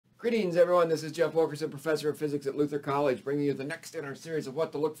Greetings, everyone. This is Jeff Wilkerson, Professor of Physics at Luther College, bringing you the next in our series of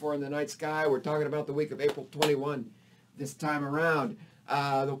what to look for in the night sky. We're talking about the week of April 21 this time around.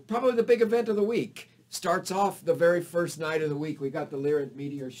 Probably the big event of the week. Starts off the very first night of the week. We got the Lyrid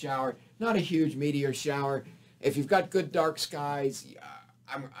meteor shower. Not a huge meteor shower. If you've got good dark skies,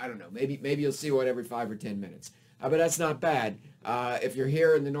 I don't know, maybe you'll see one every 5 or 10 minutes. But that's not bad. If you're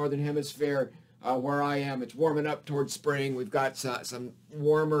here in the Northern Hemisphere, where I am, it's warming up towards spring. We've got some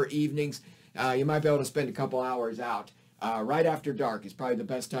warmer evenings. You might be able to spend a couple hours out. Right after dark is probably the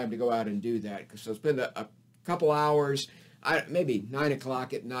best time to go out and do that. So spend a couple hours, maybe 9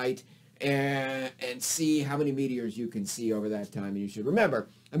 o'clock at night, and see how many meteors you can see over that time. And you should remember,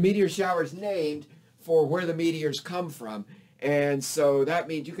 a meteor shower is named for where the meteors come from. And so that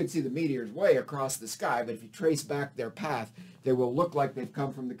means you can see the meteors way across the sky, but if you trace back their path, they will look like they've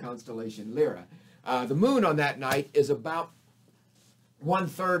come from the constellation Lyra. The moon on that night is about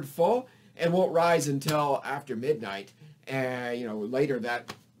 1/3 full and won't rise until after midnight, and later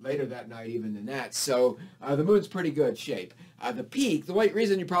that night even than that. So the moon's pretty good shape. The peak, the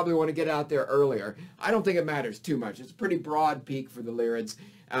reason you probably want to get out there earlier, I don't think it matters too much. It's a pretty broad peak for the Lyrids.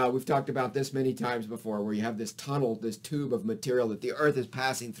 We've talked about this many times before, where you have this tunnel, this tube of material that the Earth is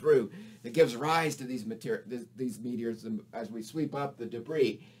passing through that gives rise to these meteors as we sweep up the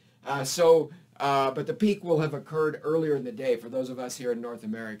debris. But the peak will have occurred earlier in the day for those of us here in North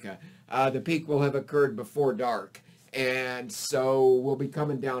America. The peak will have occurred before dark, and so we'll be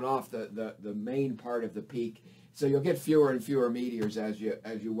coming down off the main part of the peak. So you'll get fewer and fewer meteors as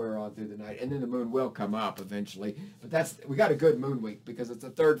you wear on through the night, and then the moon will come up eventually. But we got a good moon week because it's the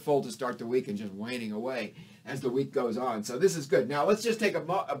third full to start the week and just waning away as the week goes on. So this is good. Now let's just take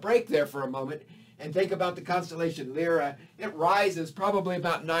a break there for a moment and think about the constellation Lyra. It rises probably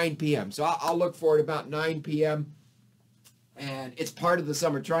about 9 p.m. So I'll look for it about 9 p.m. And it's part of the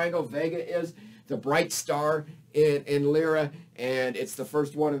summer triangle. Vega is the bright star in Lyra, and it's the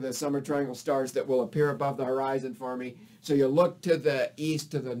first one of the summer triangle stars that will appear above the horizon for me. So you look to the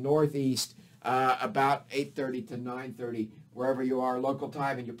east, to the northeast, about 8:30 to 9:30, wherever you are, local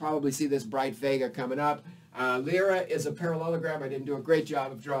time, and you probably see this bright Vega coming up. Lyra is a parallelogram. I didn't do a great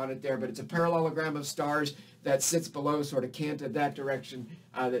job of drawing it there, but it's a parallelogram of stars that sits below, sort of canted that direction,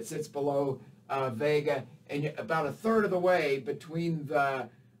 that sits below Vega, and about a third of the way between the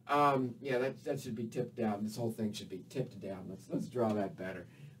that should be tipped down. This whole thing should be tipped down. Let's draw that better.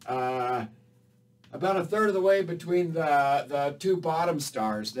 About a third of the way between the two bottom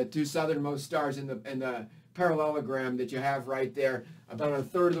stars, the two southernmost stars in the parallelogram that you have right there. About a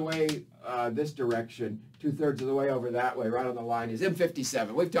third of the way this direction, 2/3 of the way over that way, right on the line, is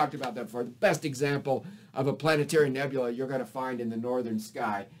M67. We've talked about that before. The best example of a planetary nebula you're going to find in the northern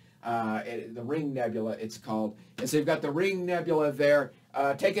sky. The Ring Nebula, it's called. And so you've got the Ring Nebula there.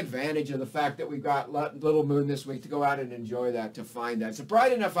 Take advantage of the fact that we've got little moon this week to go out and enjoy that, to find that. It's a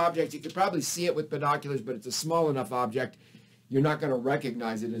bright enough object. You could probably see it with binoculars, but it's a small enough object. You're not going to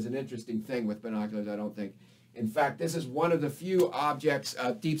recognize it as an interesting thing with binoculars, I don't think. In fact, this is one of the few objects,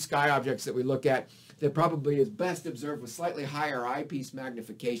 deep sky objects that we look at that probably is best observed with slightly higher eyepiece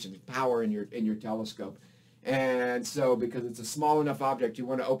magnification power in your telescope. And so, because it's a small enough object, you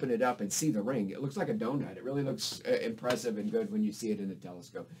want to open it up and see the ring. It looks like a donut. It really looks impressive and good when you see it in the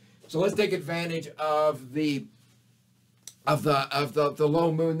telescope. So let's take advantage of the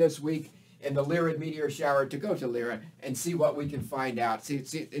low moon this week and the Lyrid meteor shower to go to Lyra and see what we can find out.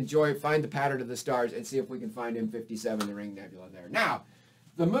 Find the pattern of the stars and see if we can find M57, the Ring Nebula there. Now,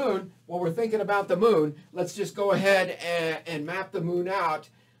 the moon, while we're thinking about the moon, let's just go ahead and map the moon out.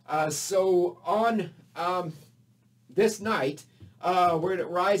 So on this night, where it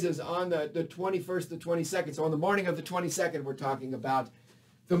rises on the 21st, the 22nd, so on the morning of the 22nd we're talking about,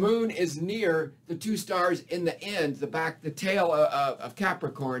 the moon is near the two stars in the end, the tail of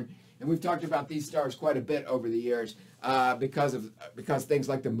Capricorn, and we've talked about these stars quite a bit over the years because things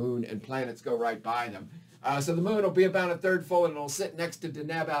like the moon and planets go right by them. So the moon will be about a third full, and it'll sit next to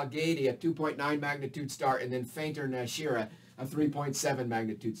Deneb Algadi, a 2.9 magnitude star, and then fainter Nashira, a 3.7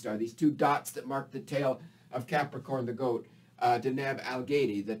 magnitude star. These two dots that mark the tail of Capricorn, the goat, Deneb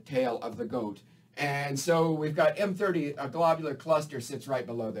Algadi, the tail of the goat. And so we've got M30, a globular cluster, sits right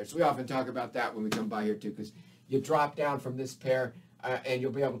below there. So we often talk about that when we come by here too, because you drop down from this pair and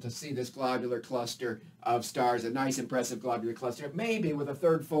you'll be able to see this globular cluster of stars, a nice impressive globular cluster. Maybe with a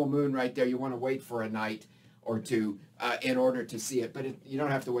third full moon right there, you want to wait for a night or two in order to see it, but you don't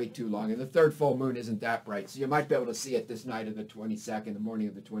have to wait too long. And the third full moon isn't that bright, so you might be able to see it this night of the 22nd, the morning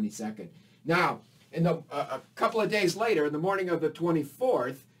of the 22nd. Now, a couple of days later, in the morning of the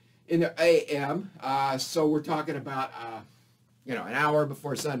 24th, in the AM, so we're talking about an hour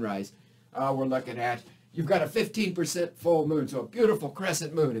before sunrise, we're looking at. You've got a 15% full moon, so a beautiful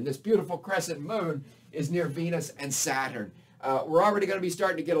crescent moon. And this beautiful crescent moon is near Venus and Saturn. We're already going to be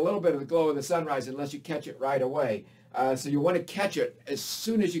starting to get a little bit of the glow of the sunrise unless you catch it right away. So you want to catch it as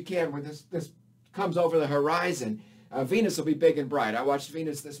soon as you can when this comes over the horizon. Venus will be big and bright. I watched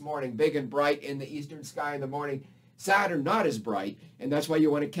Venus this morning, big and bright in the eastern sky in the morning. Saturn, not as bright, and that's why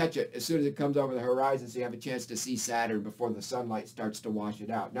you want to catch it as soon as it comes over the horizon so you have a chance to see Saturn before the sunlight starts to wash it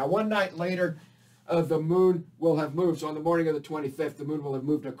out. Now, one night later, the moon will have moved. So on the morning of the 25th, the moon will have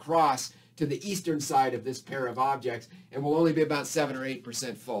moved across to the eastern side of this pair of objects and will only be about 7 or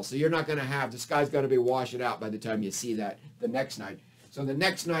 8% full. So you're not going to have, the sky's going to be washing out by the time you see that the next night. So the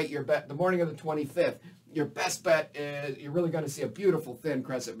next night, the morning of the 25th, your best bet is you're really going to see a beautiful thin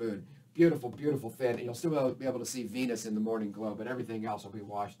crescent moon. Beautiful, beautiful thin. And you'll still be able to see Venus in the morning glow, but everything else will be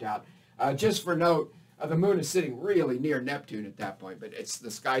washed out. Just for note, the moon is sitting really near Neptune at that point, but it's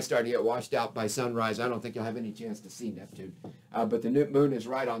the sky starting to get washed out by sunrise. I don't think you'll have any chance to see Neptune. But the moon is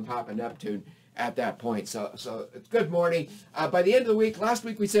right on top of Neptune at that point. So it's good morning. By the end of the week, last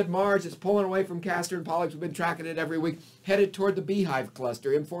week we said Mars is pulling away from Castor and Pollux. We've been tracking it every week, headed toward the Beehive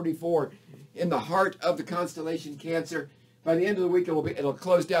Cluster, M44, in the heart of the constellation Cancer. By the end of the week, it'll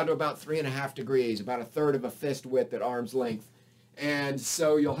close down to about 3.5 degrees, about a third of a fist width at arm's length. And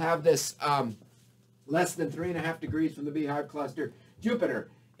so you'll have this less than 3.5 degrees from the Beehive Cluster. Jupiter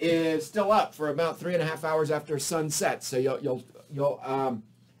is still up for about 3.5 hours after sunset. So you'll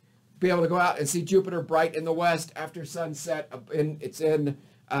be able to go out and see Jupiter bright in the west after sunset. It's in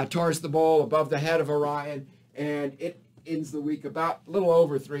Taurus the Bull, above the head of Orion, and it ends the week about a little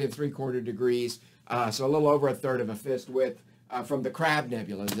over 3 3/4 degrees. So a little over a third of a fist width from the Crab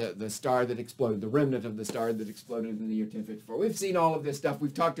Nebula, the star that exploded, the remnant of the star that exploded in the year 1054. We've seen all of this stuff.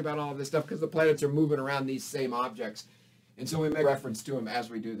 We've talked about all of this stuff because the planets are moving around these same objects. And so we make reference to them as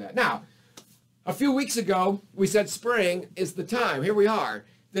we do that. Now, a few weeks ago, we said spring is the time. Here we are.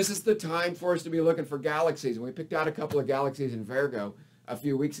 This is the time for us to be looking for galaxies. And we picked out a couple of galaxies in Virgo a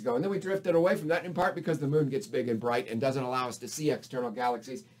few weeks ago. And then we drifted away from that in part because the moon gets big and bright and doesn't allow us to see external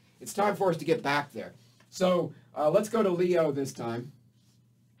galaxies. It's time for us to get back there. So let's go to Leo this time.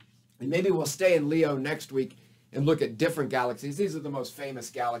 And maybe we'll stay in Leo next week and look at different galaxies. These are the most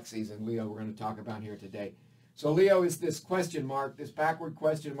famous galaxies in Leo we're going to talk about here today. So Leo is this question mark, this backward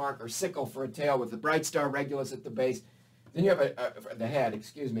question mark or sickle for a tail with the bright star Regulus at the base. Then you have the head,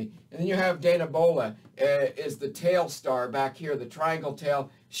 excuse me. And then you have Dana Bola is the tail star back here, the triangle tail.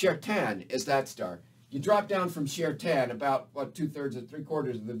 Chertan is that star. You drop down from Chertan about, 2/3 or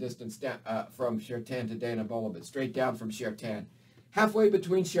 3/4 of the distance from Chertan to Dana Bola, but straight down from Chertan. Halfway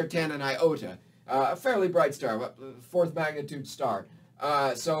between Chertan and Iota, a fairly bright star, 4th magnitude star.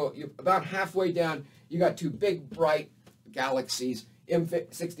 So about halfway down, you got two big, bright galaxies,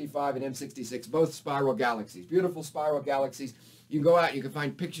 M65 and M66, both spiral galaxies, beautiful spiral galaxies. You can go out, you can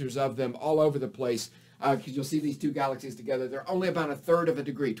find pictures of them all over the place. Because you'll see these two galaxies together. They're only about a third of a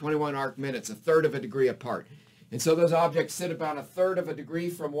degree, 21 arc minutes, a third of a degree apart. And so those objects sit about a third of a degree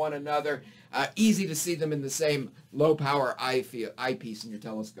from one another. Easy to see them in the same low-power eyepiece in your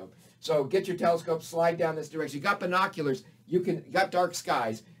telescope. So get your telescope, slide down this direction. You got binoculars. You got dark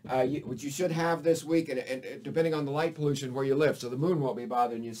skies, which you should have this week, and depending on the light pollution where you live. So the moon won't be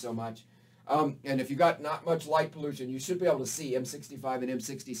bothering you so much. And if you got not much light pollution, you should be able to see M65 and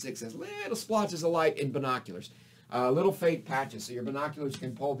M66 as little splotches of light in binoculars, little faint patches. So your binoculars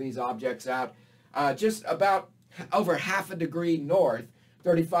can pull these objects out. Just about over half a degree north,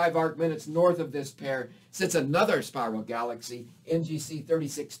 35 arc minutes north of this pair, sits another spiral galaxy, NGC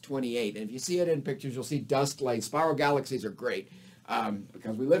 3628. And if you see it in pictures, you'll see dust lanes. Spiral galaxies are great.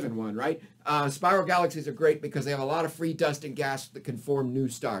 Because we live in one, right? Spiral galaxies are great because they have a lot of free dust and gas that can form new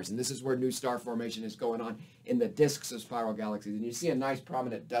stars. And this is where new star formation is going on in the disks of spiral galaxies. And you see a nice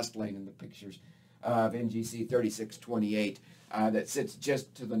prominent dust lane in the pictures of NGC 3628 that sits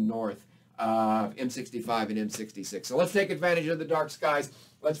just to the north of M65 and M66. So let's take advantage of the dark skies.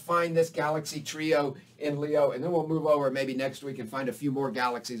 Let's find this galaxy trio in Leo, and then we'll move over maybe next week and find a few more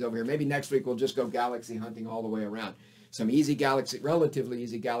galaxies over here. Maybe next week we'll just go galaxy hunting all the way around. Some easy relatively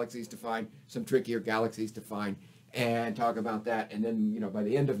easy galaxies to find, some trickier galaxies to find, and talk about that. And then, by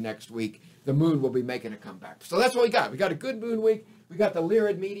the end of next week, the moon will be making a comeback. So that's what we got. We got a good moon week. We got the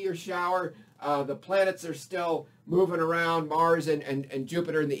Lyrid meteor shower. The planets are still moving around. Mars and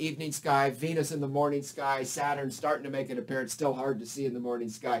Jupiter in the evening sky. Venus in the morning sky. Saturn starting to make an appearance. Still hard to see in the morning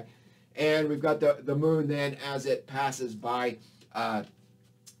sky. And we've got the moon then as it passes by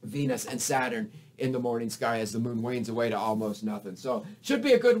Venus and Saturn in the morning sky as the moon wanes away to almost nothing. So should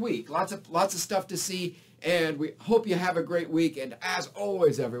be a good week. Lots of stuff to see And we hope you have a great week. And as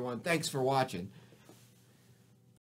always, everyone, thanks for watching.